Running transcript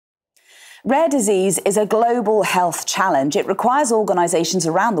Rare disease is a global health challenge. It requires organisations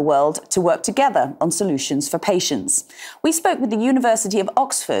around the world to work together on solutions for patients. We spoke with the University of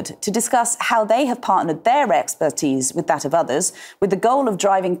Oxford to discuss how they have partnered their expertise with that of others, with the goal of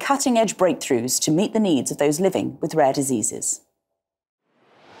driving cutting-edge breakthroughs to meet the needs of those living with rare diseases.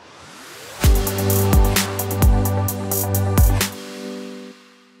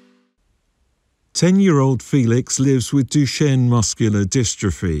 Ten-year-old Felix lives with Duchenne muscular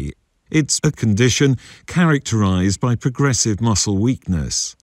dystrophy. It's a condition characterised by progressive muscle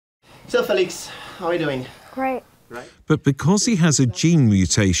weakness. So Felix, how are you doing? Great. But because he has a gene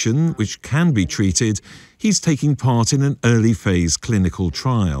mutation which can be treated, he's taking part in an early phase clinical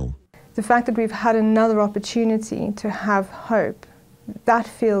trial. The fact that we've had another opportunity to have hope, that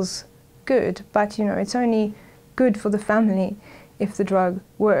feels good, but it's only good for the family if the drug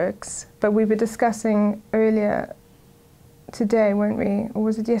works. But we were discussing earlier today, weren't we, or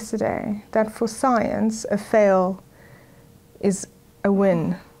was it yesterday, that for science a fail is a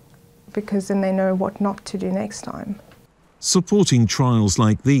win, because then they know what not to do next time. Supporting trials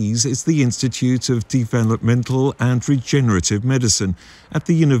like these is the Institute of Developmental and Regenerative Medicine at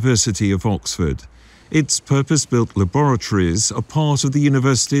the University of Oxford. Its purpose-built laboratories are part of the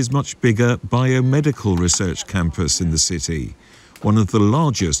university's much bigger biomedical research campus in the city, one of the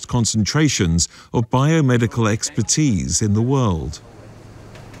largest concentrations of biomedical expertise in the world.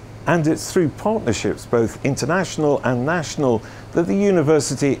 And it's through partnerships, both international and national, that the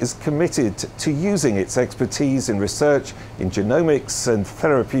university is committed to using its expertise in research, in genomics and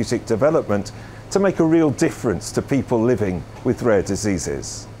therapeutic development to make a real difference to people living with rare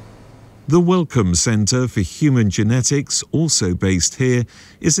diseases. The Wellcome Centre for Human Genetics, also based here,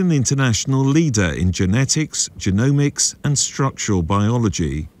 is an international leader in genetics, genomics and structural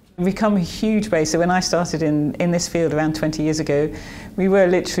biology. We've become a huge base. So when I started in this field around 20 years ago, we were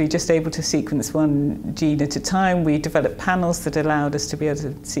literally just able to sequence one gene at a time. We developed panels that allowed us to be able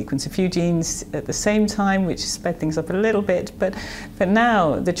to sequence a few genes at the same time, which sped things up a little bit. But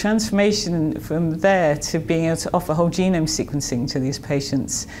now the transformation from there to being able to offer whole genome sequencing to these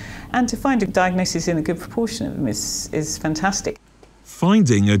patients and to find a diagnosis in a good proportion of them is fantastic.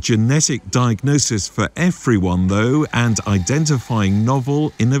 Finding a genetic diagnosis for everyone, though, and identifying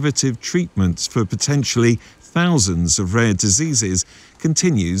novel, innovative treatments for potentially thousands of rare diseases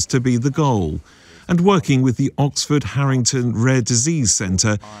continues to be the goal. And working with the Oxford Harrington Rare Disease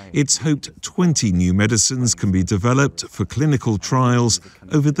Centre, it's hoped 20 new medicines can be developed for clinical trials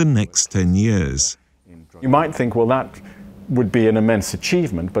over the next 10 years. You might think, well, that would be an immense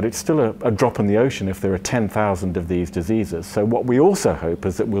achievement, but it's still a drop in the ocean if there are 10,000 of these diseases. So what we also hope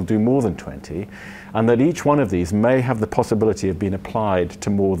is that we'll do more than 20, and that each one of these may have the possibility of being applied to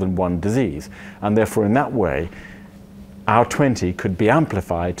more than one disease. And therefore, in that way, our 20 could be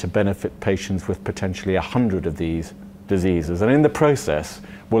amplified to benefit patients with potentially 100 of these diseases. And in the process,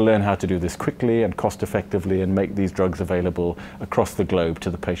 we'll learn how to do this quickly and cost effectively and make these drugs available across the globe to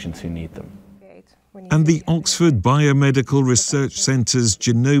the patients who need them. And the Oxford Biomedical Research Centre's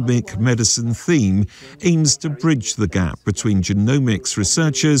genomic medicine theme aims to bridge the gap between genomics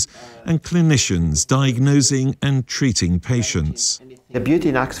researchers and clinicians diagnosing and treating patients. The beauty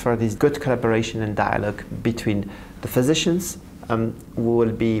in Oxford is good collaboration and dialogue between the physicians, who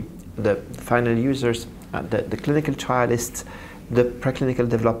will be the final users, the clinical trialists, the preclinical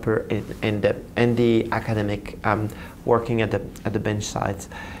developer, and the academic working at the bench sites.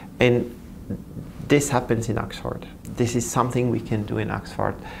 And this happens in Oxford. This is something we can do in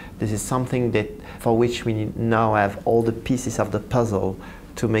Oxford. This is something for which we now have all the pieces of the puzzle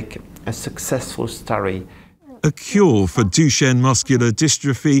to make a successful story. A cure for Duchenne muscular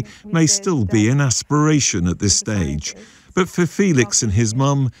dystrophy may still be an aspiration at this stage, but for Felix and his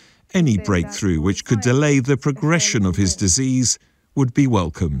mum, any breakthrough which could delay the progression of his disease would be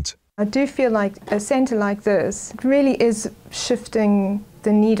welcomed. I do feel like a centre like this really is shifting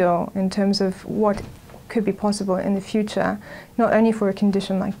the needle in terms of what could be possible in the future, not only for a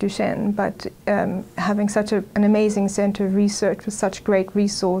condition like Duchenne, but having such an amazing centre of research with such great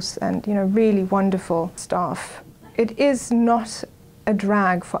resource and really wonderful staff. It is not a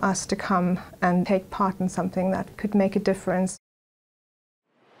drag for us to come and take part in something that could make a difference.